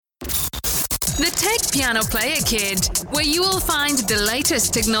The Tech Piano Player Kid, where you will find the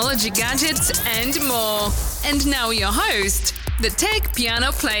latest technology gadgets and more. And now your host, the Tech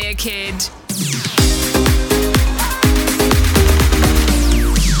Piano Player Kid.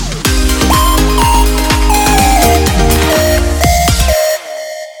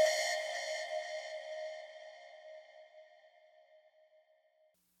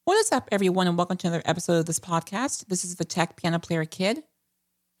 What is up, everyone, and welcome to another episode of this podcast. This is the Tech Piano Player Kid,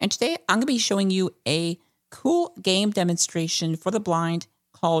 and today I'm going to be showing you a cool game demonstration for the blind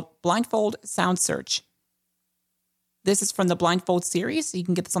called BlindFold Sound Search. This is from the BlindFold series. You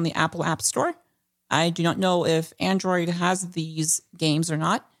can get this on the Apple App Store. I do not know if Android has these games or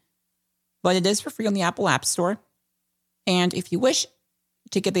not, but it is for free on the Apple App Store. And if you wish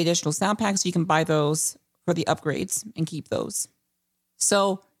to get the additional sound packs, you can buy those for the upgrades and keep those.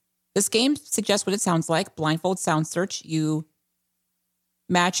 So this game suggests what it sounds like, BlindFold Sound Search. You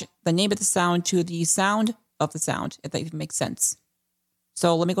match the name of the sound to the sound of the sound, if that even makes sense.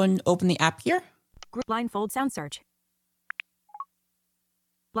 So let me go and open the app here. BlindFold Sound Search.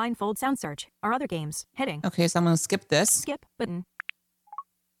 BlindFold Sound Search. Our other games. Heading. Okay, so I'm going to skip this. Skip button.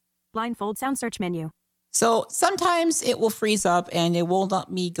 BlindFold Sound Search menu. So sometimes it will freeze up and it will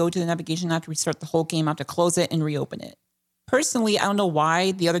let me go to the navigation. I have to restart the whole game. I have to close it and reopen it. Personally, I don't know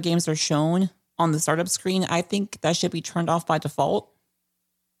why the other games are shown on the startup screen. I think that should be turned off by default.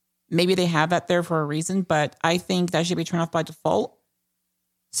 Maybe they have that there for a reason, but I think that should be turned off by default.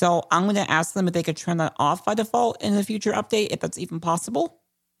 So I'm going to ask them if they could turn that off by default in a future update, if that's even possible.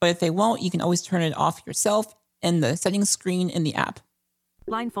 But if they won't, you can always turn it off yourself in the settings screen in the app.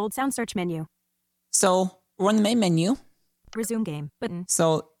 BlindFold Sound Search menu. So we're on the main menu. Resume game button.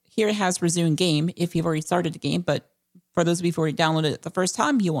 So here it has resume game if you've already started the game, but for those of you who've already downloaded it the first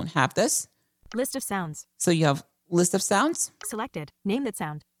time, you won't have this. List of sounds. So you have list of sounds. Selected. Name that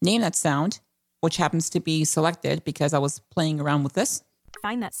sound. Name that sound, which happens to be selected because I was playing around with this.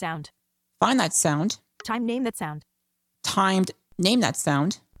 Find that sound. Find that sound. Time name that sound. Timed name that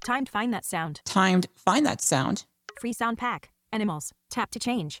sound. Timed find that sound. Timed find that sound. Free sound pack. Animals. Tap to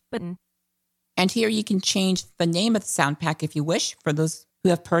change button. And here you can change the name of the sound pack if you wish for those who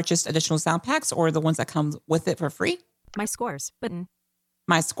have purchased additional sound packs or the ones that come with it for free. My scores button.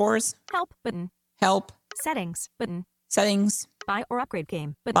 My scores. Help button. Help. Settings button. Settings. Buy or upgrade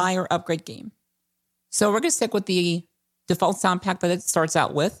game button. Buy or upgrade game. So we're going to stick with the default sound pack that it starts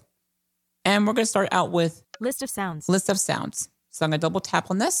out with. And we're going to start out with list of sounds. List of sounds. So I'm going to double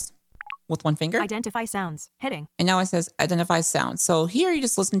tap on this with one finger. Identify sounds. Heading. And now it says identify sounds. So here you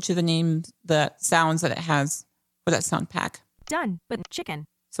just listen to the name, the sounds that it has for that sound pack. Done button. Chicken.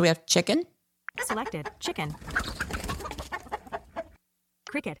 So we have chicken. Selected. Chicken.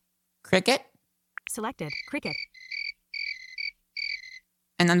 Cricket. Cricket. Selected. Cricket.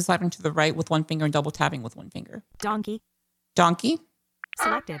 And I'm swiping to the right with one finger and double tapping with one finger. Donkey. Donkey.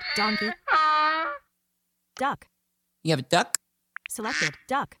 Selected. Donkey. Duck. You have a duck. Selected.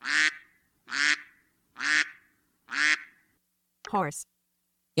 Duck. Horse.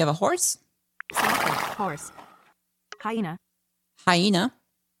 You have a horse. Selected. Horse. Hyena. Hyena.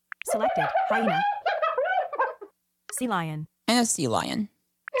 Selected. Hyena. Sea lion. And a sea lion.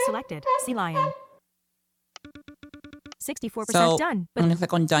 Selected. Sea lion. 64% So done. I'm going to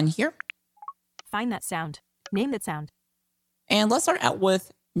click on done here. Find that sound. Name that sound. And let's start out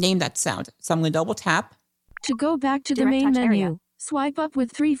with name that sound. So I'm going to double tap. To go back to the Direct main touch menu, area. swipe up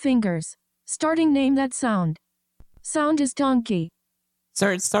with 3 fingers. Starting name that sound. Sound is donkey. So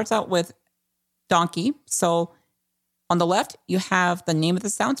it starts out with donkey. So on the left, you have the name of the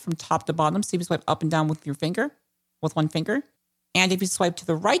sounds from top to bottom. So you swipe up and down with your finger, with one finger. And if you swipe to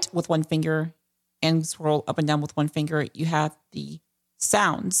the right with one finger and scroll up and down with one finger, you have the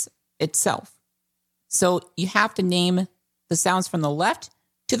sounds itself. So you have to name the sounds from the left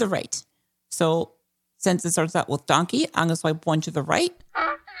to the right. So since it starts out with donkey, I'm going to swipe one to the right.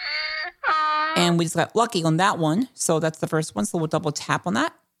 And we just got lucky on that one. So that's the first one. So we'll double tap on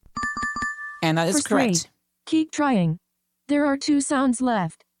that. And that is First correct. rate. Keep trying. There are 2 sounds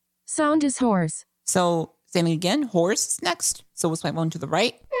left. Sound is horse. So same thing again, horse is next. So we'll swipe one to the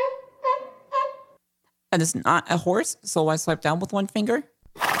right. That is not a horse. So I swipe down with one finger.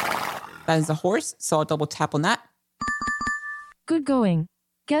 That is a horse. So I'll double tap on that. Good going.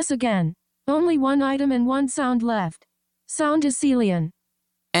 Guess again. Only 1 item and 1 sound left. Sound is sea lion.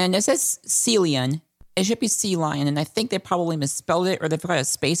 And it says sea lion. It should be sea lion. And I think they probably misspelled it or they forgot a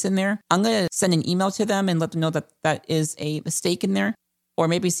space in there. I'm going to send an email to them and let them know that that is a mistake in there. Or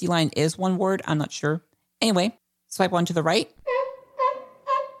maybe sea lion is one word. I'm not sure. Anyway, swipe one to the right.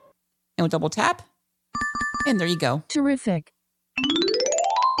 And we'll double tap. And there you go. Terrific.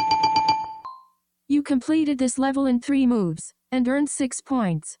 You completed this level in 3 moves and earned 6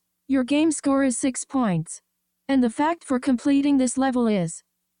 points. Your game score is 6 points. And the fact for completing this level is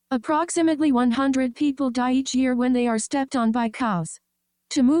approximately 100 people die each year when they are stepped on by cows.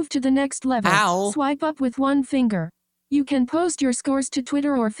 To move to the next level, Ow. swipe up with one finger. You can post your scores to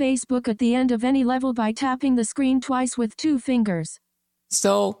Twitter or Facebook at the end of any level by tapping the screen twice with 2 fingers.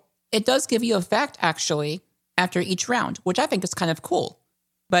 So it does give you a fact, actually, after each round, which I think is kind of cool.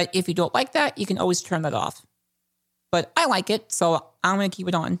 But if you don't like that, you can always turn that off. But I like it, so I'm going to keep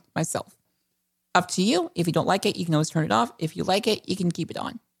it on myself. Up to you. If you don't like it, you can always turn it off. If you like it, you can keep it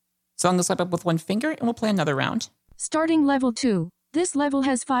on. So I'm going to swipe up with one finger, and we'll play another round. Starting level 2. This level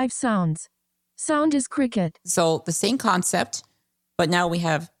has 5 sounds. Sound is cricket. So the same concept, but now we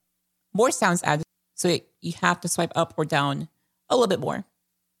have more sounds added. So you have to swipe up or down a little bit more.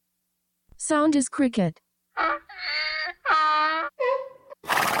 Sound is cricket.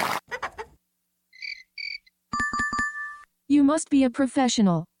 You must be a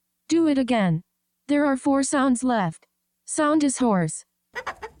professional. Do it again. There are 4 sounds left. Sound is horse.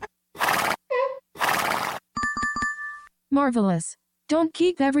 Marvelous. Don't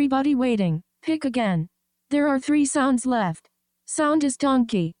keep everybody waiting. Pick again. There are 3 sounds left. Sound is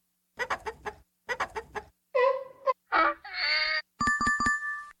donkey.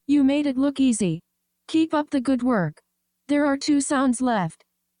 You made it look easy. Keep up the good work. There are 2 sounds left.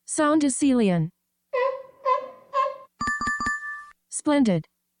 Sound is Celian. Splendid.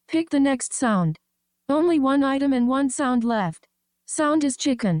 Pick the next sound. Only 1 item and 1 sound left. Sound is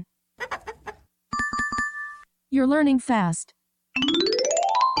chicken. You're learning fast.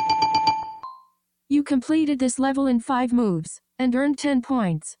 You completed this level in 5 moves and earned 10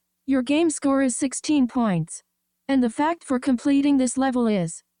 points. Your game score is 16 points. And the fact for completing this level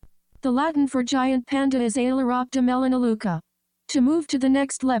is the Latin for giant panda is Aileropta melanaluca. To move to the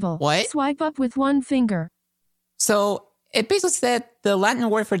next level, What? Swipe up with one finger. So it basically said the Latin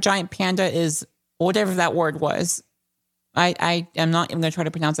word for giant panda is whatever that word was. I am not even going to try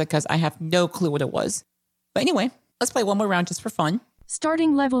to pronounce it because I have no clue what it was. But anyway, let's play one more round just for fun.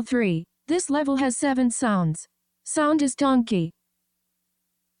 Starting level 3. This level has 7 sounds. Sound is donkey.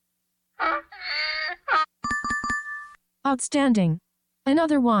 Outstanding.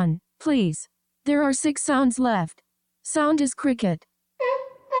 Another one, please. There are 6 sounds left. Sound is cricket.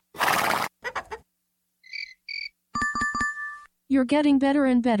 You're getting better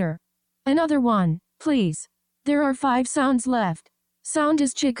and better. Another one, please. There are 5 sounds left. Sound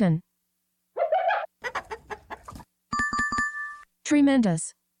is chicken.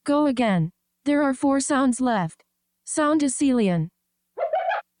 Tremendous. Go again. There are 4 sounds left. Sound is Celian.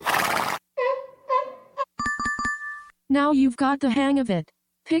 Now you've got the hang of it.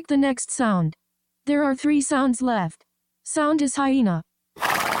 Pick the next sound. There are 3 sounds left. Sound is hyena.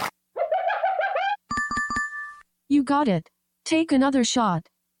 You got it. Take another shot.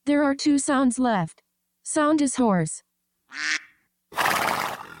 There are 2 sounds left. Sound is horse.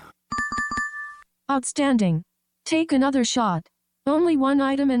 Outstanding. Take another shot. Only 1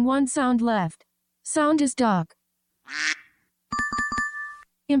 item and 1 sound left. Sound is dog.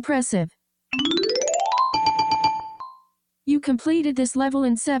 Impressive. You completed this level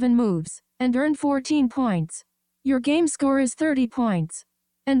in 7 moves and earned 14 points. Your game score is 30 points.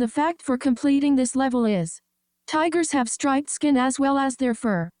 And the fact for completing this level is tigers have striped skin as well as their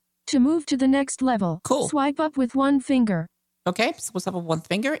fur. To move to the next level, Cool. Swipe up with one finger. Okay, so we'll stop with one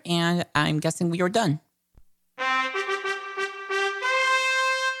finger, and I'm guessing we are done.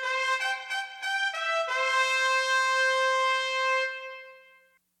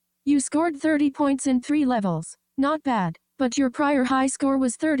 You scored 30 points in 3 levels. Not bad, but your prior high score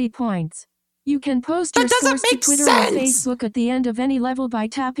was 30 points. You can post your That doesn't scores to make Twitter sense. or Facebook at the end of any level by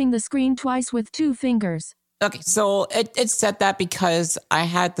tapping the screen twice with 2 fingers. Okay, so it said that because I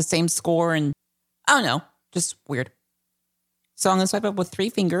had the same score, and I don't know, just weird. So I'm going to swipe up with 3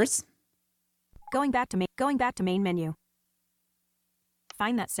 fingers. Going back to main menu.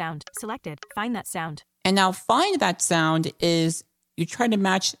 Find that sound. Selected. Find that sound. And now find that sound is you try to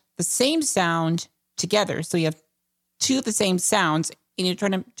match the same sound together. So you have 2 of the same sounds and you're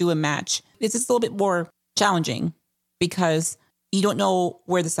trying to do a match. This is a little bit more challenging because you don't know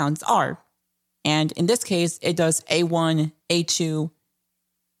where the sounds are. And in this case, it does A1, A2,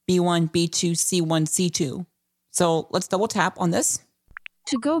 B1, B2, C1, C2. So let's double tap on this.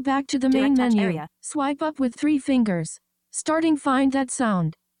 To go back to the Direct main touch menu, area. swipe up with 3 fingers. Starting find that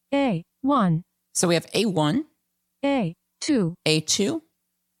sound. A1, So we have A1, A2, A2,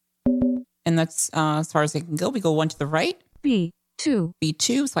 and that's as far as it can go. We go 1 to the right, B2,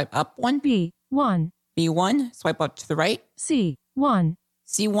 B2, swipe up 1, B1, B1, swipe up to the right, C1,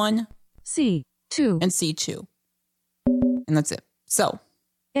 C1, C2, 2, and C2. And that's it. So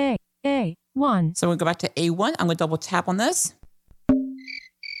A1. So we're going to go back to A1. I'm going to double tap on this.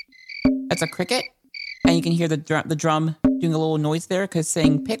 That's a cricket. And you can hear the drum doing a little noise there because it's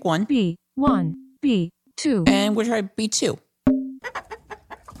saying pick one. B1, B2. And we'll try B2.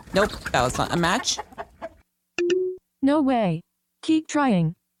 Nope, that was not a match. No way. Keep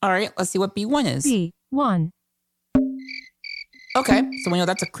trying. All right, let's see what B1 is. B1. Okay, so we know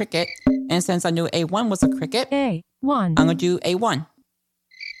that's a cricket. And since I knew A1 was a cricket, A1. I'm going to do A1.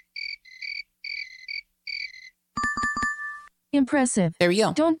 Impressive. There we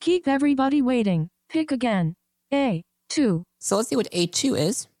go. Don't keep everybody waiting. Pick again. A2. So let's see what A2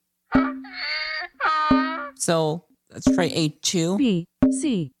 is. So let's try A2. B,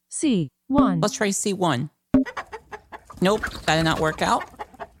 C, C1. Let's try C1. Nope, that did not work out.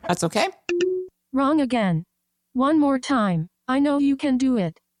 That's okay. Wrong again. One more time. I know you can do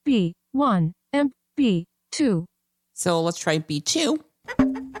it. B1, M, B2. So let's try B2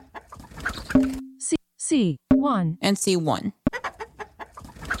 C1. and C1.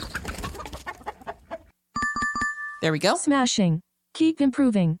 There we go. Smashing. Keep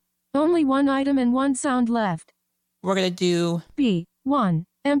improving. Only one item and one sound left. We're going to do, B1,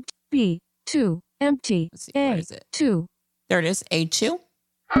 empty, B2, empty, let's see, where is it? A2, There it is, A2.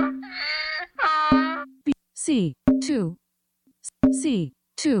 B, C2,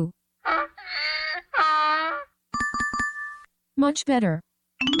 C2. Much better.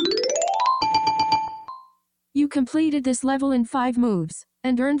 You completed this level in 5 moves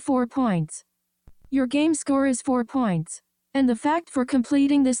and earned 4 points. Your game score is 4 points. And the fact for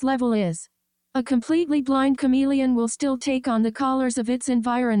completing this level is, a completely blind chameleon will still take on the colors of its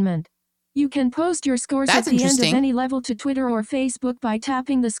environment. You can post your scores That's at the end of interesting. any level to Twitter or Facebook by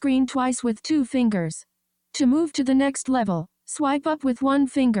tapping the screen twice with 2 fingers. To move to the next level, swipe up with 1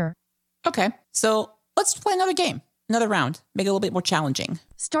 finger. Okay, so let's play another game, another round. Make it a little bit more challenging.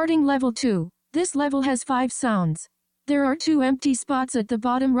 Starting level 2. This level has 5 sounds. There are 2 empty spots at the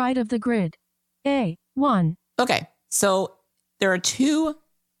bottom right of the grid. A1. Okay, so there are 2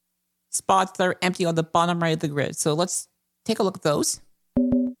 spots that are empty on the bottom right of the grid. So let's take a look at those.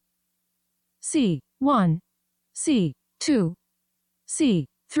 C1, C2,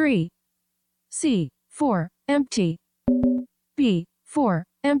 C3, C4, empty. B4,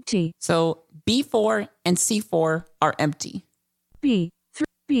 empty. So B4 and C4 are empty. B3,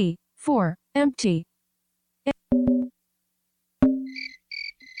 B4, empty.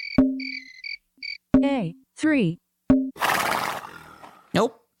 A3.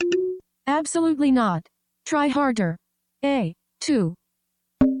 Nope. Absolutely not. Try harder. A2.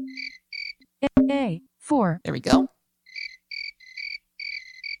 A4. There we go.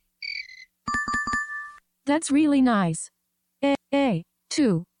 That's really nice.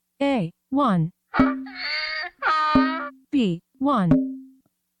 A2. A1. B1.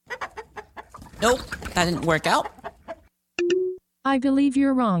 Nope, that didn't work out. I believe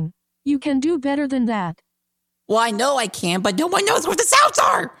you're wrong. You can do better than that. Well, I know I can, but no one knows what the sounds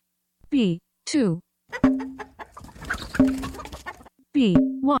are. B2.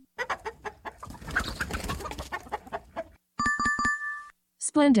 B1.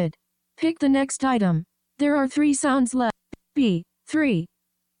 Splendid. Pick the next item. There are 3 sounds left. B3.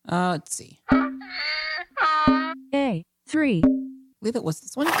 Let's see. A3. I believe it was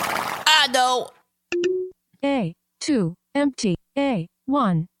this one. Ah, no. A2. Empty.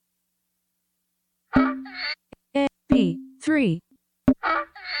 A1. B3.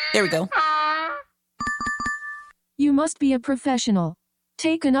 There we go. You must be a professional.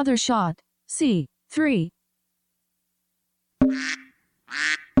 Take another shot. C3.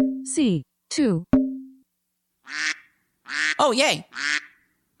 C2. Oh, yay.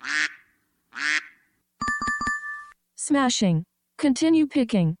 Smashing. Continue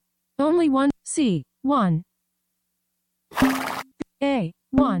picking. Only one. C1.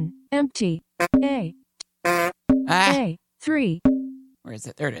 A1. Empty. A. Ah, A3. where is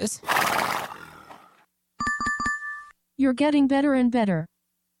it? There it is. You're getting better and better.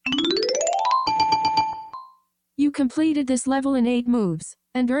 You completed this level in 8 moves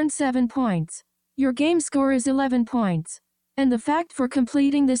and earned 7 points. Your game score is 11 points. And the fact for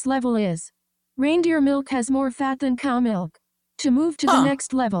completing this level is, reindeer milk has more fat than cow milk. To move to the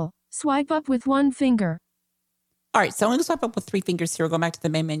next level, swipe up with 1 finger. All right, so I'm going to swipe up with 3 fingers here. Go back to the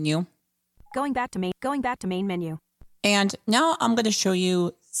main menu. Going back to main menu. And now I'm going to show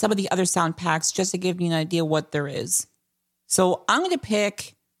you some of the other sound packs just to give you an idea what there is. So I'm going to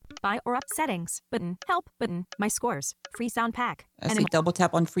pick, Buy or up settings button. Help button. My scores. Free sound pack. let's see, double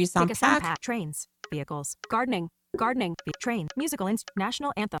tap on free sound Pick a sound pack. pack. Trains. Vehicles. Gardening. Gardening, train, musical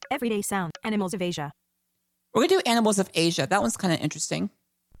national anthem, everyday sound, animals of Asia. We're going to do Animals of Asia. That one's kind of interesting.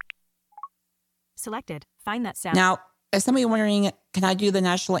 Selected. Find that sound. Now, if somebody wondering, can I do the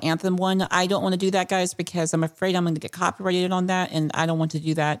national anthem one? I don't want to do that, guys, because I'm afraid I'm going to get copyrighted on that, and I don't want to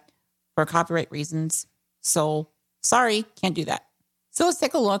do that for copyright reasons. So, sorry, can't do that. So let's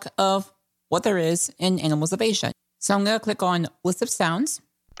take a look of what there is in Animals of Asia. So I'm going to click on List of Sounds.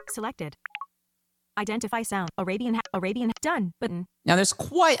 Selected. Identify sound. Arabian. Done. Button. Now, there's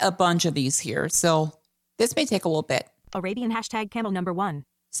quite a bunch of these here, so this may take a little bit. Arabian #camel number 1.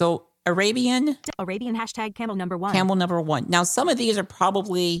 So Arabian #camel number 1. Camel number 1. Now, some of these are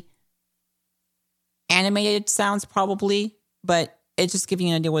probably animated sounds, probably, but it's just giving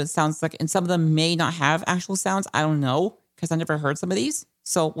you an idea what it sounds like. And some of them may not have actual sounds. I don't know, because I never heard some of these.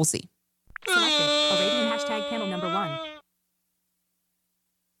 So we'll see. Selected. Arabian #camel number 1.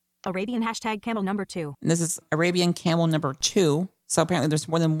 Arabian #camel number 2. And this is Arabian Camel number 2. So apparently there's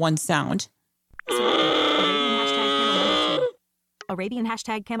more than one sound. Arabian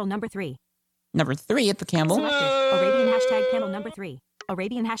 #camel number 3. Number 3 at the camel. Selected. Arabian #camel number 3.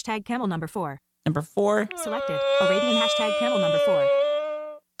 Arabian #camel number 4. Number 4. Selected. Arabian #camel number 4.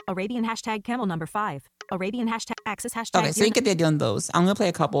 Arabian #camel number 5. Arabian #axis #. Okay, so you get the idea on those. I'm going to play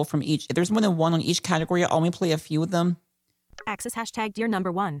a couple from each. If there's more than one on each category, I'll only play a few of them. Axis #deer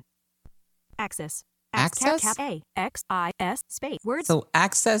number 1. Axis. Access? A-X-I-S space. Words. So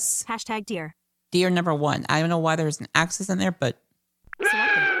access #deer. deer number 1. I don't know why there's an axis in there, but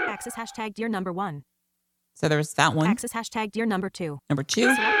Selected. Axis #deer number 1. so there's that one. Axis #deer number 2. Number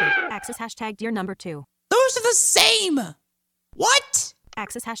 2. Selected. Axis #deer number 2. Those are the same. What?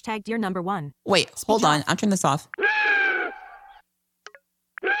 Axis #deer number 1. Wait, hold on. I'm turning this off.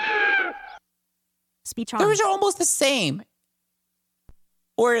 Speech on. Those are almost the same.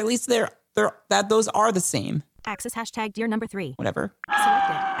 Or at least those are the same. Axis #deer number 3. Whatever.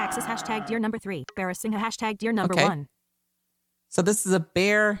 Selected. Axis #deer number 3. Barasingha #deer number Okay. 1. So this is a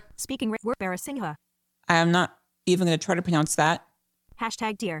bear. Speaking word Barasingha. I am not even going to try to pronounce that.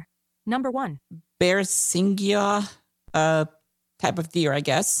 #deer. Number 1. Barasingha, type of deer, I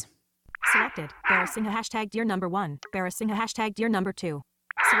guess. Selected. Barasingha #deer number 1. Barasingha #deer number 2.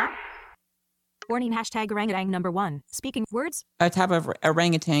 Select. Warning #orangutan number 1. Speaking words. A type of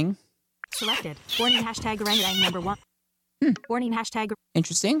orangutan. Selected. Warning #orangutan number 1. Warning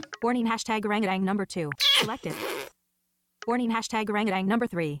Interesting. Warning #orangutan number 2. Selected. Warning #orangutan number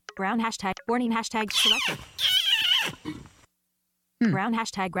 3. Brown #. Warning selected. Brown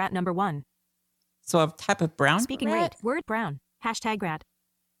 #rat number 1. So a type of brown Speaking rat? rate. Word brown. #rat.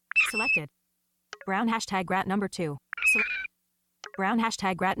 Selected. Brown #rat number 2. Brown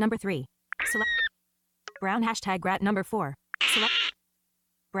 #rat number 3. Select. Brown #rat number 4. Select.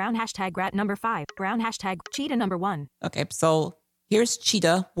 Brown #rat number 5. Brown cheetah number 1. Okay, so here's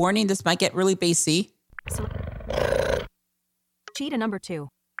cheetah. Warning, this might get really bassy. Cheetah number 2.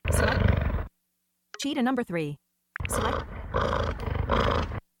 Select. Cheetah number 3. Select.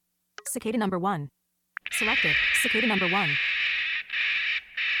 Cicada number 1. Selected. Cicada number 1.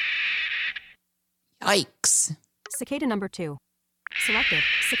 Yikes. Cicada number 2. Selected.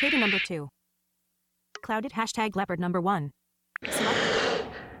 Cicada number 2. Clouded #leopard number 1. Select.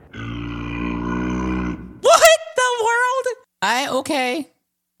 What the world? Okay.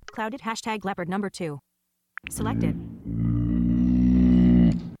 Clouded #leopard number 2. Selected.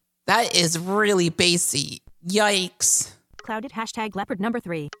 That is really bassy. Yikes. Clouded #leopard number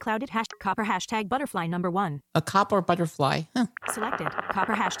 3. Clouded copper #butterfly number 1. A copper butterfly. Huh. Selected.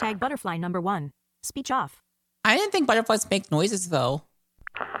 Copper #butterfly number 1. Speech off. I didn't think butterflies make noises, though.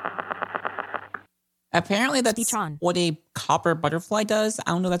 Apparently that's Speech on. what a copper butterfly does.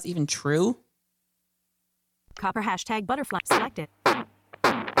 I don't know if that's even true. Copper #butterfly. Selected.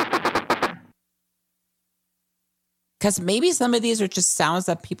 Because maybe some of these are just sounds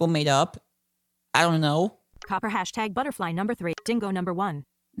that people made up. I don't know. Copper #butterfly number 3. Dingo number 1.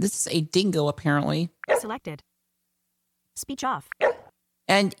 This is a dingo, apparently. Selected. Speech off.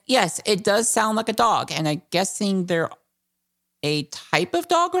 And yes, it does sound like a dog. And I'm guessing they're a type of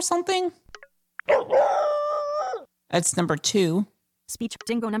dog or something. That's number 2. Speech.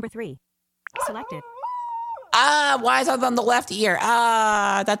 Dingo number 3. Selected. Why is it on the left ear?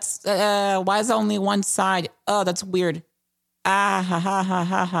 That's, why is it only one side? Oh, that's weird. Ha ha ha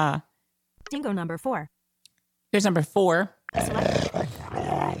ha ha. Dingo number 4. Here's number 4. Selected.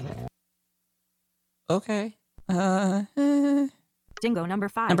 Okay. Dingo number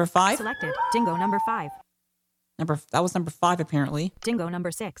 5. Number 5? Selected. Dingo number 5. That was number 5, apparently. Dingo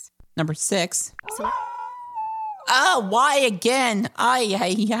number 6. Number 6. Select. Oh, why again? Ay,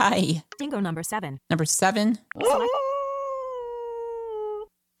 ay, ay. Dingo number 7. Number 7. Select.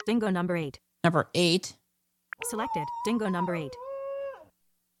 Dingo number 8. Number 8. Selected. Dingo number 8.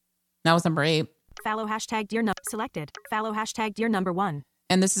 That was number 8. Fallow hashtag deer number. Selected. Fallow hashtag deer number 1.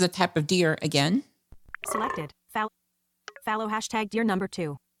 And this is a type of deer again. Selected. Fallow hashtag deer number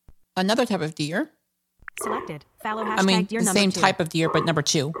 2. Another type of deer. Selected. Fallow hashtag deer the number 2. same type of deer, but number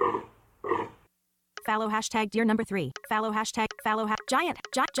 2. Fallow hashtag deer number 3. Fallow giant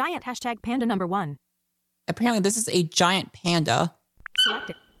hashtag panda number 1. Apparently, this is a giant panda.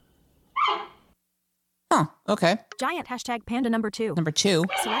 Selected. Huh, okay. Giant hashtag panda number 2. Number 2.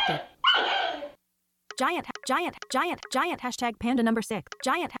 Selected. Giant hashtag panda number 6.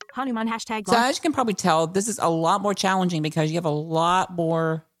 Giant Hanuman hashtag. So as you can probably tell, this is a lot more challenging because you have a lot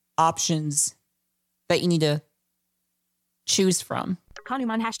more options that you need to choose from.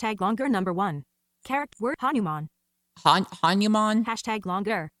 Hanuman hashtag longer number 1. Character word Hanuman. Hanuman? Hashtag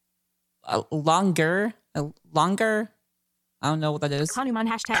longer. Longer? Longer? I don't know what that is. Hanuman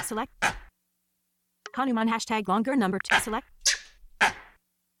hashtag select. Hanuman hashtag longer number 2. Select.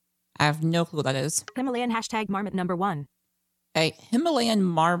 I have no clue what that is. Himalayan hashtag marmot number 1. A Himalayan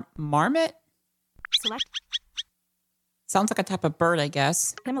marmot? Select. Sounds like a type of bird, I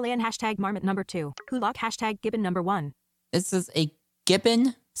guess. Himalayan hashtag marmot number 2. Hulak hashtag gibbon number 1. This is a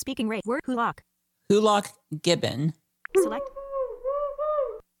gibbon? Speaking rate word hulak. Hulak gibbon. Select.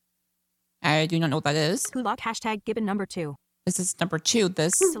 I do not know what that is. Hulak hashtag gibbon number 2. This is number 2.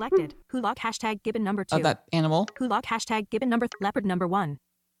 This Selected. Hulak hashtag gibbon number 2. of that animal. Hulak hashtag gibbon number leopard number 1.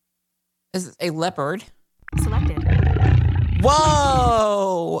 This is a leopard. Selected.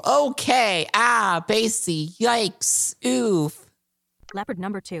 Whoa! Okay. Basie. Yikes. Oof. Leopard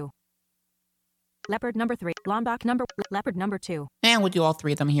number 2. Leopard number 3. Lombok number. Leopard number 2. And we'll do all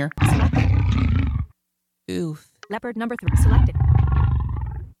 3 of them here. Selected. Oof. Leopard number 3. Selected.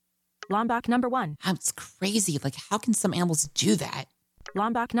 Lombok number 1. That's crazy. Like, how can some animals do that?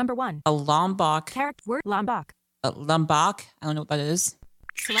 Lombok number 1. A lombok. Character word Lombok. A lombok? I don't know what that is.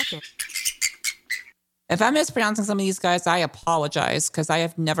 Selected. If I'm mispronouncing some of these guys, I apologize because I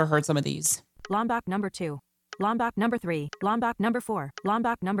have never heard some of these. Lombok number 2. Lombok number 3. Lombok number 4.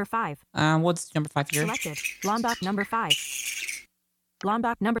 Lombok number 5. What's number 5 here? Selected. Lombok number 5.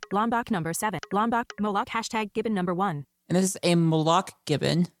 Lombok number 7. Lombok Moloch hashtag gibbon number 1. And this is a Moloch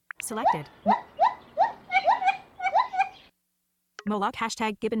gibbon. Selected. Moloch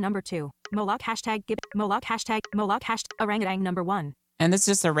hashtag gibbon number 2. Moloch hashtag gibbon. Moloch hashtag orangutan number 1. And this is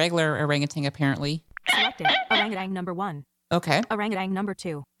just a regular orangutan, apparently. Selected. Orangutan number 1. Okay. Orangutan number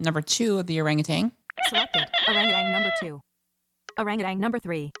 2. Number 2 of the orangutan. Selected. Orangutan number 2. Orangutan number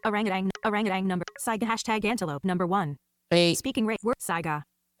 3. Orangutan number. Saiga hashtag antelope number 1. Speaking rate word Saiga.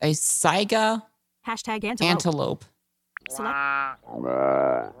 A saiga hashtag antelope. antelope. Select.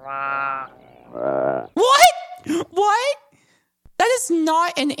 What? That is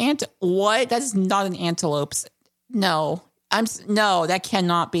not an what? That is not an antelope. No. No, that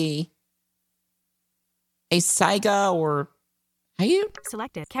cannot be. A saiga or how you?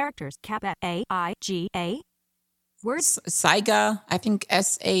 Selected characters. Cap A-I-G-A. Words. Saiga. I think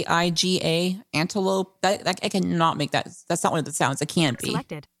S-A-I-G-A. Antelope. That I cannot make that. That's not one of the sounds. It can't be.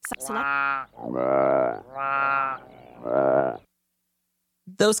 Selected. Select.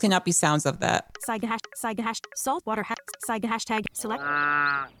 Those cannot be sounds of that. Saiga saltwater Saiga hashtag select.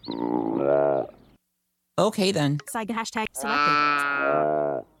 Okay then. Saiga hashtag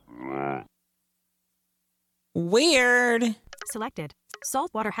selected. Weird. Selected.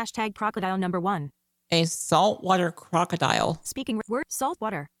 Saltwater hashtag crocodile number 1. A saltwater crocodile. Speaking word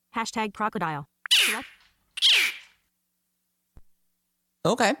saltwater hashtag crocodile. Select.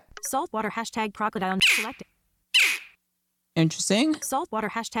 Okay. Saltwater hashtag crocodile selected. Interesting. Saltwater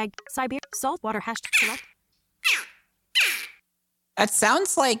hashtag saltwater hashtag select. That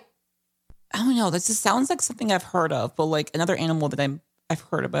sounds like, I don't know. This just sounds like something I've heard of, but like another animal that I've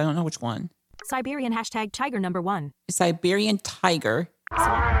heard of, but I don't know which one. Siberian hashtag tiger number 1. A Siberian tiger.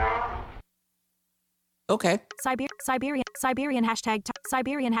 Select. Okay. Siberian hashtag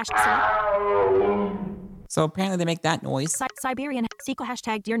Siberian hashtag select. So apparently they make that noise. Siberian Sika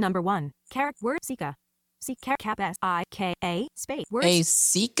hashtag deer number 1. Character word Sika. Sika cap S-I-K-A space word. A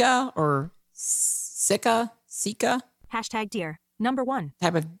Sika or Sika? Hashtag deer number 1.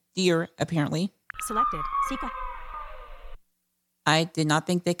 Type of deer, apparently. Selected. Sika. I did not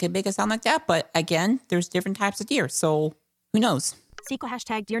think they could make a sound like that, but again, there's different types of deer, so who knows? Sika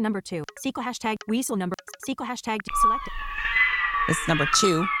hashtag deer number 2. Sika hashtag weasel number. Sika hashtag selected. This is number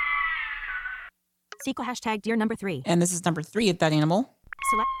 2. Sika hashtag deer number 3. And this is number 3 of that animal.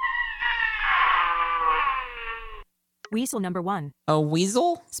 Select. Weasel number 1. A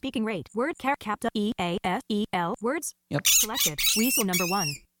weasel? Speaking rate. Word capta E-A-S-E-L. Words. Yep. Selected. Weasel number 1.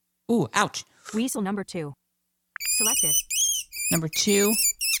 Ooh, ouch. Weasel number 2. Selected. Number 2.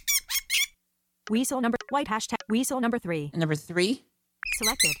 Weasel number. White hashtag. Weasel number 3. And number 3.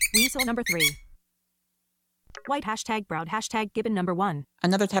 Selected. Weasel number 3. White hashtag. Brown hashtag. Gibbon number 1.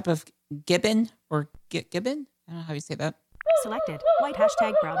 Another type of gibbon or gibbon? I don't know how you say that. Selected. White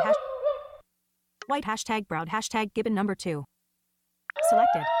hashtag. Brown hash. White hashtag. Brown hashtag. Gibbon number 2.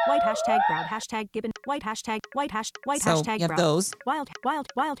 Selected. White hashtag. Brown hashtag. Gibbon. White hashtag. White So hashtag. you have Brown. those. Wild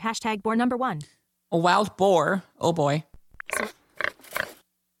hashtag. Boar number 1. A wild boar. Oh boy.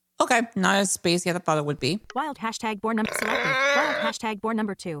 Okay, not as spacey as I thought it would be. Wild hashtag. Boar number. Selected. Wild hashtag. Boar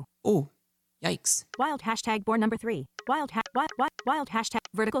number 2. Ooh, yikes. Wild hashtag. Boar number 3. Wild hashtag.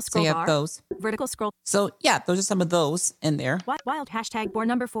 Vertical So scroll you have bar. those. Vertical scroll. So yeah, those are some of those in there. Wild hashtag. Boar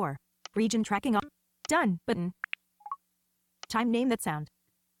number 4. Region tracking up. Done button. Time name that sound.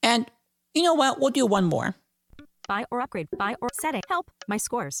 And you know what? We'll do one more. Buy or upgrade. Buy or setting. Help. My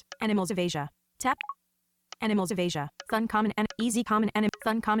scores. Animals of Asia. Tap. Animals of Asia. Fun common and easy common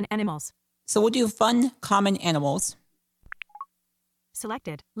fun common animals. So we'll do fun, common animals.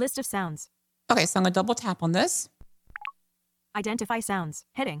 Selected. List of sounds. Okay, so I'm going to double tap on this. Identify sounds.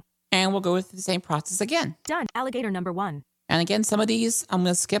 Heading. And we'll go through the same process again. Done. Alligator number 1. And again, some of these I'm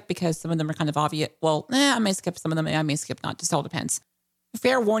going to skip because some of them are kind of obvious. Well, I may skip some of them. I may skip not. Just all depends.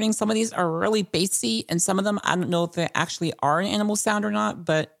 Fair warning, some of these are really basic, and some of them, I don't know if they actually are an animal sound or not,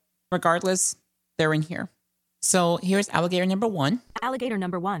 but regardless, they're in here. So here's alligator number 1. Alligator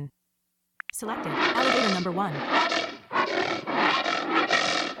number 1. Selected. Alligator number 1.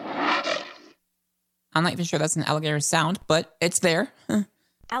 I'm not even sure that's an alligator sound, but it's there.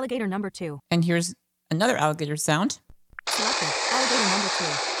 Alligator number 2. And here's another alligator sound. Selected. Alligator number 2.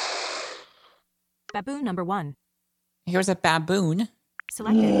 Baboon number 1. Here's a baboon.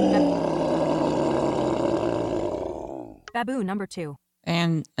 Selected. Baboon number 2.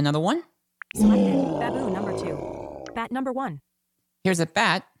 And another one. Selected. Baboon number 2. Bat number 1. Here's a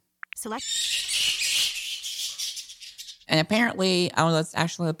bat. Select. And apparently, I don't know if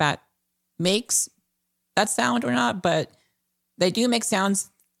actually a bat makes that sound or not, but they do make sounds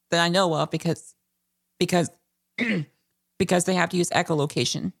that I know of because because they have to use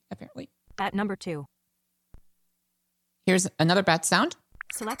echolocation, apparently. Bat number 2. Here's another bat sound.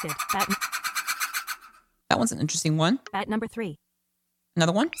 Selected. That one's an interesting one. Bat number 3.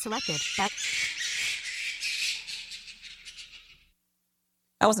 Another one. Selected. Bat.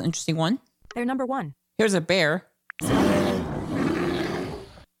 That was an interesting one. Bear number 1. Here's a bear. Selected.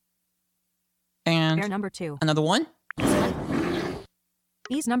 And Bear number 2. another one.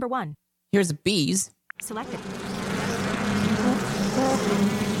 Bees number 1. Here's bees. Selected.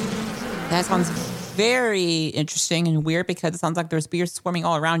 That sounds very interesting and weird because it sounds like there's bees swarming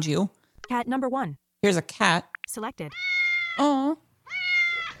all around you. Cat number 1. Here's a cat. Selected. Oh.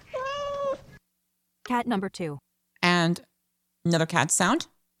 Cat number 2. And another cat sound.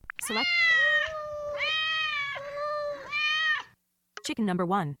 Select. Chicken number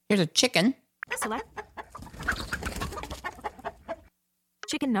 1. Here's a chicken. Select.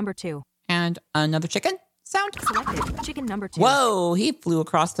 Chicken number 2. And another chicken sound. Selected. Chicken number 2. Whoa, he flew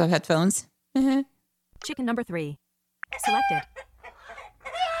across the headphones. Chicken number 3. Selected.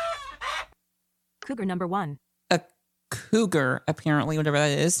 Cougar number 1. A cougar, apparently, whatever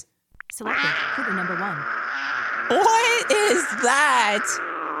that is. Selected. Cougar number 1. What is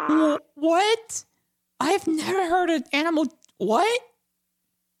that? What? I've never heard an animal. What?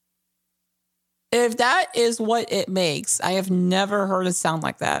 If that is what it makes, I have never heard a sound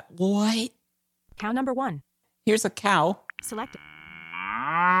like that. What? Cow number 1. Here's a cow. Selected.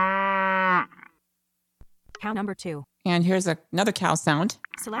 Cow number 2. And here's another cow sound.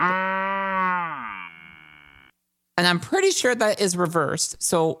 Selected. And I'm pretty sure that is reversed.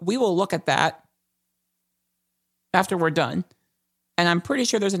 So we will look at that after we're done. And I'm pretty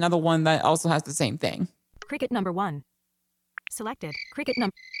sure there's another one that also has the same thing. Cricket number 1. Selected. Cricket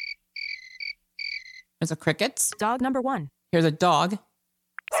number. There's a crickets. Dog number 1. Here's a dog.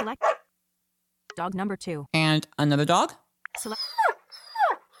 Select. Dog number 2. And another dog. Select.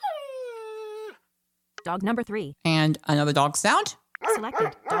 Dog number 3. And another dog sound.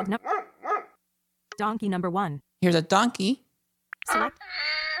 Selected. Dog number. Donkey number 1. Here's a donkey. Select.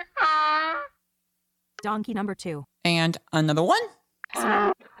 Donkey number 2. And another one.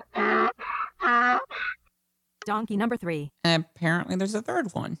 Select. Donkey number 3. And apparently there's a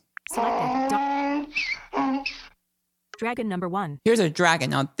third one. Selected. Dragon number 1. Here's a dragon.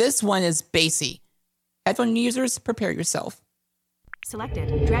 Now this one is bassy. Headphone users, prepare yourself.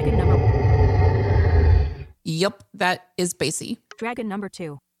 Selected. Dragon number. Yep, that is Basie. Dragon number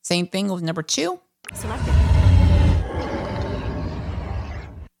 2. Same thing with number 2. Selected.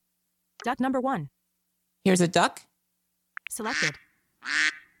 Duck number 1. Here's a duck. Selected.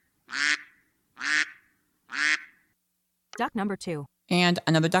 Duck number 2. And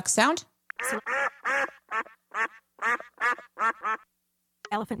another duck sound.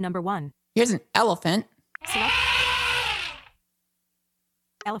 Elephant number 1. Here's an elephant. Select.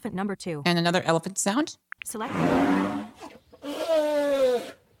 Elephant number 2. And another elephant sound. Selected.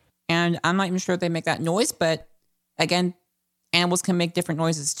 And I'm not even sure if they make that noise, but again, animals can make different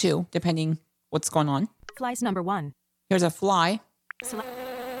noises too, depending what's going on. Flies number 1. Here's a fly. Select.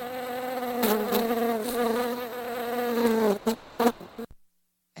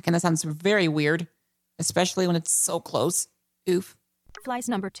 Again, that sounds very weird, especially when it's so close. Oof. Flies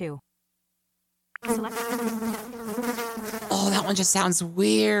number 2. Select. Oh, that one just sounds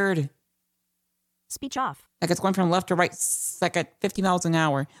weird. Speech off. Like it's going from left to right, like at 50 miles an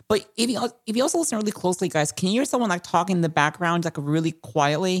hour. But if you also listen really closely, guys, can you hear someone like talking in the background, like really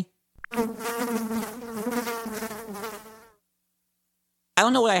quietly? I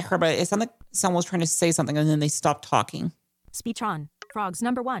don't know what I heard, but it sounded like someone was trying to say something and then they stopped talking. Speech on. Frogs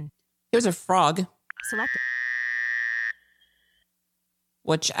number 1. Here's a frog, Selected.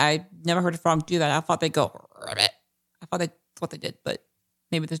 which I never heard a frog do that. I thought they'd go, ribbit. I thought that's what they did, but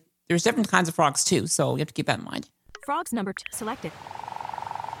maybe there's different kinds of frogs too, so you have to keep that in mind. Frogs number 2. Selected.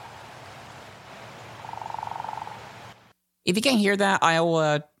 If you can't hear that,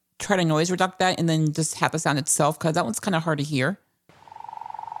 I'll try to noise reduct that and then just have the sound itself, because that one's kind of hard to hear.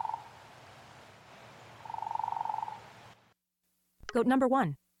 Goat number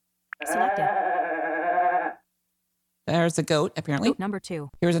 1. Selected. There's a goat, apparently. Goat number 2.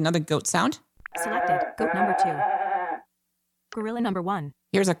 Here's another goat sound. Selected. Goat number 2. Gorilla number 1.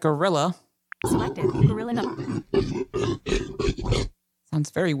 Here's a gorilla. Selected. Gorilla number. Sounds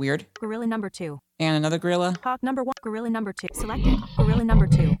very weird. Gorilla number 2. And another gorilla. Hawk number 1. Gorilla number 2. Selected. Gorilla number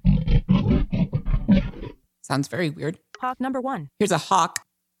 2. Sounds very weird. Hawk number 1. Here's a hawk.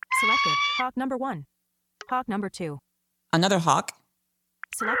 Selected. Hawk number 1. Hawk number 2. Another hawk.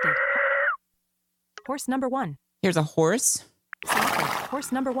 Selected. Horse number 1. Here's a horse. Selected.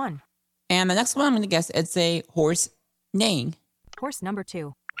 Horse number 1. And the next one, I'm going to guess it's a horse neighing. Horse number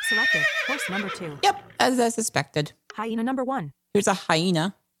 2. Selected. Horse number 2. Yep, as I suspected. Hyena number 1. Here's a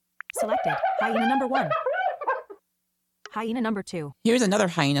hyena. Selected. Hyena number 1. Hyena number 2. Here's another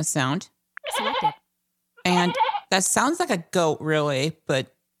hyena sound. Selected. And that sounds like a goat, really.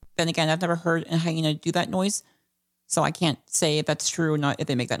 But then again, I've never heard a hyena do that noise. So I can't say if that's true or not if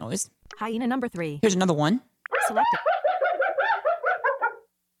they make that noise. Hyena number 3. Here's another one. Selected.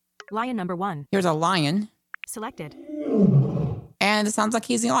 Lion number 1. Here's a lion. Selected. And it sounds like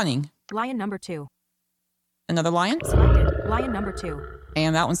he's yawning. Lion number 2. Another lion. Selected. Lion number 2.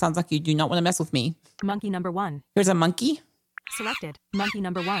 And that one sounds like you do not want to mess with me. Monkey number 1. Here's a monkey. Selected. Monkey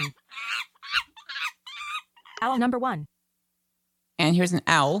number 1. Owl number 1. And here's an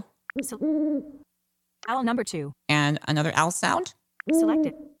owl. Owl number 2. And another owl sound.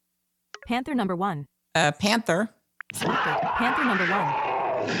 Selected. Panther number 1. A panther. Selected. Panther number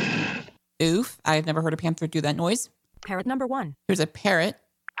 1. Oof. I've never heard a panther do that noise. Parrot number 1. Here's a parrot.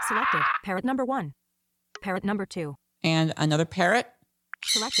 Selected. Parrot number 1. Parrot number 2. And another parrot.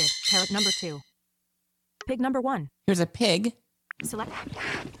 Selected. Parrot number 2. Pig number 1. Here's a pig. Select.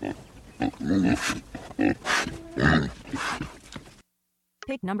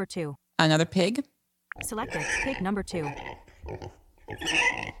 Pig number 2. Another pig. Selected. Pig number 2.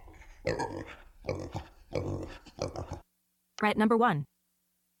 Rat number 1.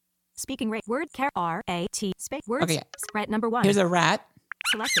 Speaking rate. Word R-A-T. Space. Words. Okay. Rat number 1. Here's a rat.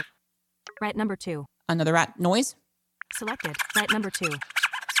 Selected. Rat number 2. Another rat noise. Selected. Rat number 2.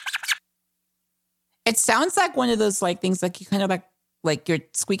 It sounds like one of those like things like you kind of like you're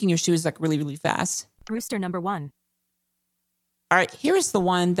squeaking your shoes like really, really fast. Rooster number 1. All right, here's the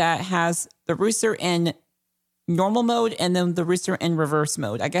one that has the rooster in normal mode and then the rooster in reverse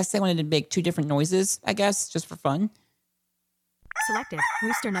mode. I guess they wanted to make two different noises, I guess, just for fun. Selected.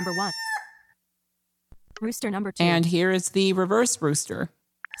 Rooster number 1. Rooster number 2. And here is the reverse rooster.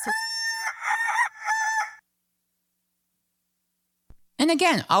 And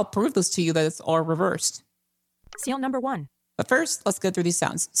again, I'll prove this to you that it's all reversed. Seal number 1. But first, let's go through these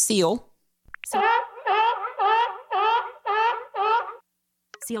sounds. Seal.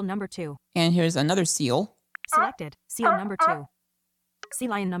 Seal number 2. And here's another seal. Selected. Seal number 2. Sea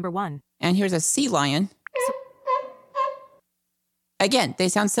lion number 1. And here's a sea lion. Again, they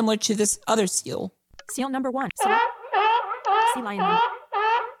sound similar to this other seal. Seal number 1. Sea lion number.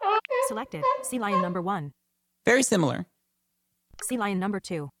 Selected. Sea lion number 1. Very similar. Sea lion number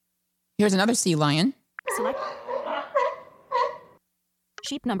 2. Here's another sea lion. Select.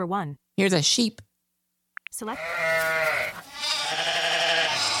 Sheep number 1. Here's a sheep. Select.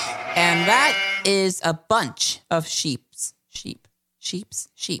 And that is a bunch of sheeps. Sheep.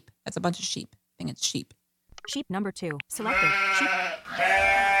 That's a bunch of sheep. I think it's sheep. Sheep number 2. Selected. Sheep.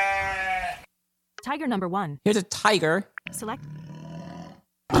 Tiger number 1. Here's a tiger. Select.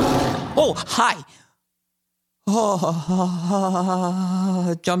 Oh, hi.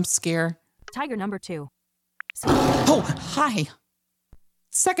 Oh, jump scare. Tiger number 2. Select. Oh, hi.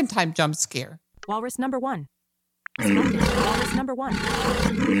 Second time jump scare. Walrus number 1. Selected. Walrus number 1.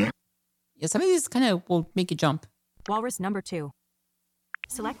 Yeah, some of these kind of will make you jump. Walrus number 2.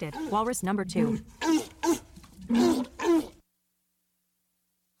 Selected. Walrus number 2.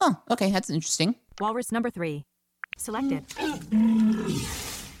 Oh, okay, that's interesting. Walrus number 3. Selected.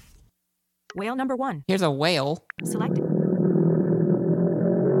 Whale number 1. Here's a whale. Selected.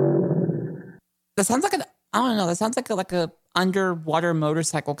 That sounds like I don't know, that sounds like a underwater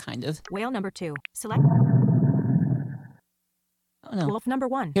motorcycle kind of. Whale number 2. Select. I don't know. Wolf number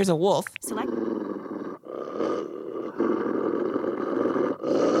 1. Here's a wolf. Select.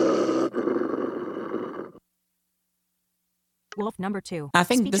 Wolf number 2. I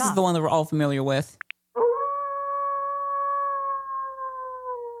think Speech this is off. the one that we're all familiar with.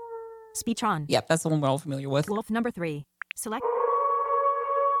 Speech on. Yep, that's the one we're all familiar with. Wolf number 3. Select.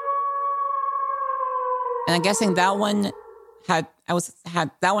 And I'm guessing that one had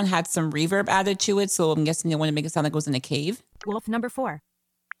some reverb added to it, so I'm guessing they want to make it sound like it was in a cave. Wolf number 4.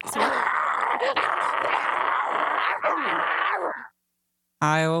 Select.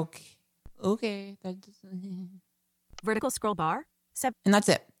 Okay. Vertical scroll bar. 7. And that's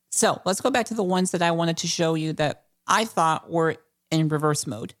it. So let's go back to the ones that I wanted to show you that I thought were in reverse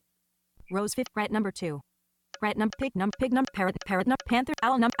mode. Rose 5. Rat number 2. Rat number. Pig number. Parrot number. Panther.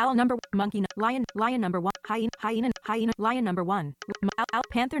 Owl number. Monkey. Lion number 1. Hyena. Lion number 1.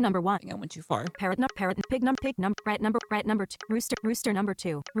 Panther number 1. I think I went too far. Parrot. Pig number. Rat number 2. Rooster number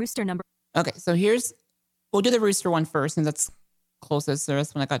 2. Rooster number. Okay, so we'll do the rooster one first, and that's closest. The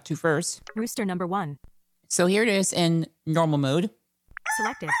rest one I got to first. Rooster number 1. So here it is in normal mode.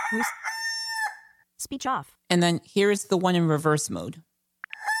 Selected. Speech off. And then here's the one in reverse mode.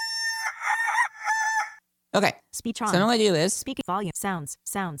 Okay. Speech on. So what I'm going to do is Speaking volume. Sounds.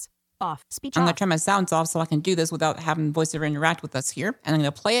 Off. Speech I'm off. going to turn my sounds off so I can do this without having VoiceOver interact with us here. And I'm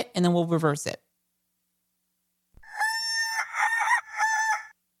going to play it, and then we'll reverse it.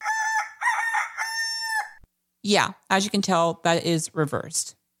 Yeah, as you can tell, that is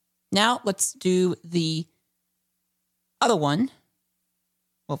reversed. Now let's do the other one.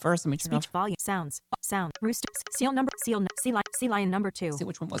 Well, first, let me turn Speech off. volume. Sound. Rooster. Sea lion number 2. See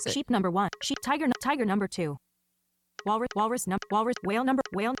which one was it? Sheep number 1. Tiger number 2. Walrus. Whale number.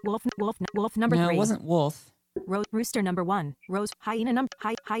 Wolf number 3. No, it wasn't wolf. Rooster number 1. Rose. Hyena number.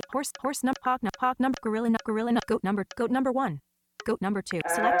 Horse number. Hawk number. Gorilla number. Goat number 1. Goat number 2.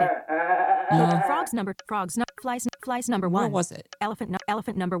 Selected. No. Flies number 1. Where was it? Elephant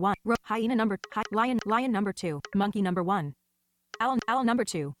number 1. Hyena number. Lion number 2. Monkey number 1. Owl number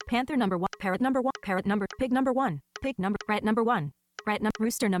 2. Panther number 1. Parrot number 1. Pig number 1. Rat number 1.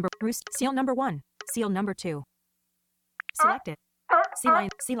 Rooster number. Seal number 1. Seal number 2. Selected.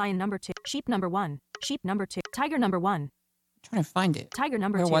 Sea lion number 2. Sheep number 1. Sheep number 2. Tiger number 1. I'm trying to find it. Tiger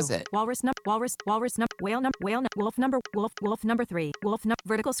number Where 2. was it? Walrus number. Whale number. Wolf number 3.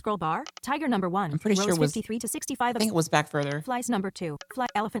 Vertical scroll bar. Tiger number 1. I'm pretty Rose sure it was 53 to 65. I think it was back further. Flies number 2.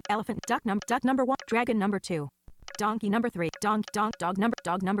 Elephant. Duck number 1. Dragon number 2. Donkey number 3. Dog number.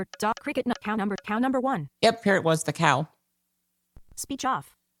 Cricket. Cow number 1. Yep, here it was, the cow. Speech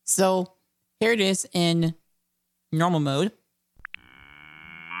off. So here it is in normal mode.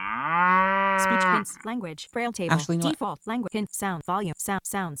 Speech hints. Language. Braille table. Actually, you know what? Default. Language. Hint. Sound. Volume.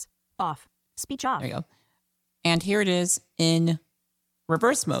 Sounds. Off. Speech off. There you go. And here it is in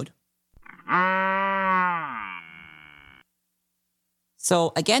reverse mode.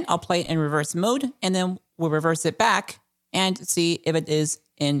 So again, I'll play it in reverse mode, and then we'll reverse it back and see if it is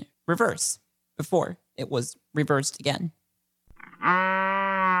in reverse before it was reversed again.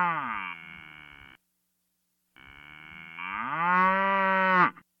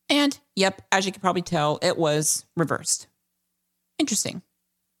 And yep, as you can probably tell, it was reversed. Interesting.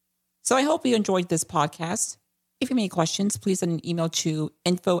 So I hope you enjoyed this podcast. If you have any questions, please send an email to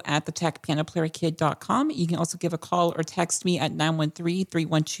info@thetechpianoplayerkid.com. You can also give a call or text me at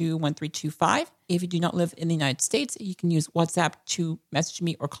 913-312-1325. If you do not live in the United States, you can use WhatsApp to message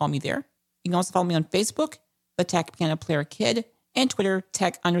me or call me there. You can also follow me on Facebook, The Tech Piano Player Kid, and Twitter,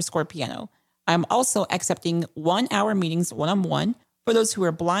 Tech_Piano. I'm also accepting 1-hour meetings one-on-one for those who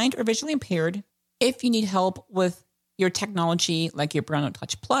are blind or visually impaired. If you need help with your technology, like your Braille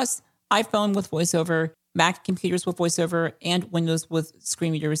Touch Plus, iPhone with VoiceOver, Mac computers with VoiceOver, and Windows with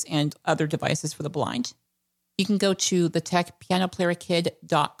screen readers and other devices for the blind, you can go to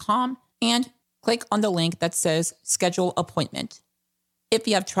thetechpianoplayerkid.com and click on the link that says Schedule Appointment. If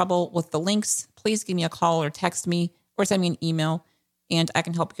you have trouble with the links, please give me a call or text me or send me an email, and I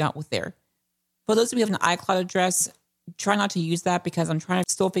can help you out with there. For those of you who have an iCloud address, try not to use that because I'm trying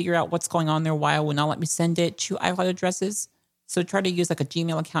to still figure out what's going on there, why it will not let me send it to iCloud addresses. So try to use like a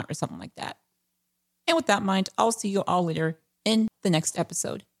Gmail account or something like that. And with that in mind, I'll see you all later in the next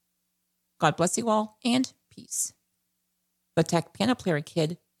episode. God bless you all and peace. The Tech Piano Player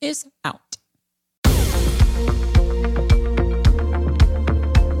Kid is out.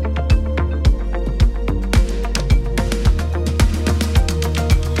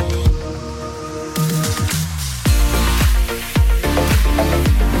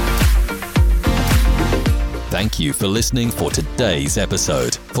 Thank you for listening for today's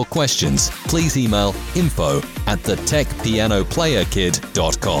episode. For questions, please email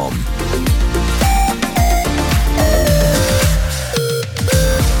info@thetechpianoplayerkid.com.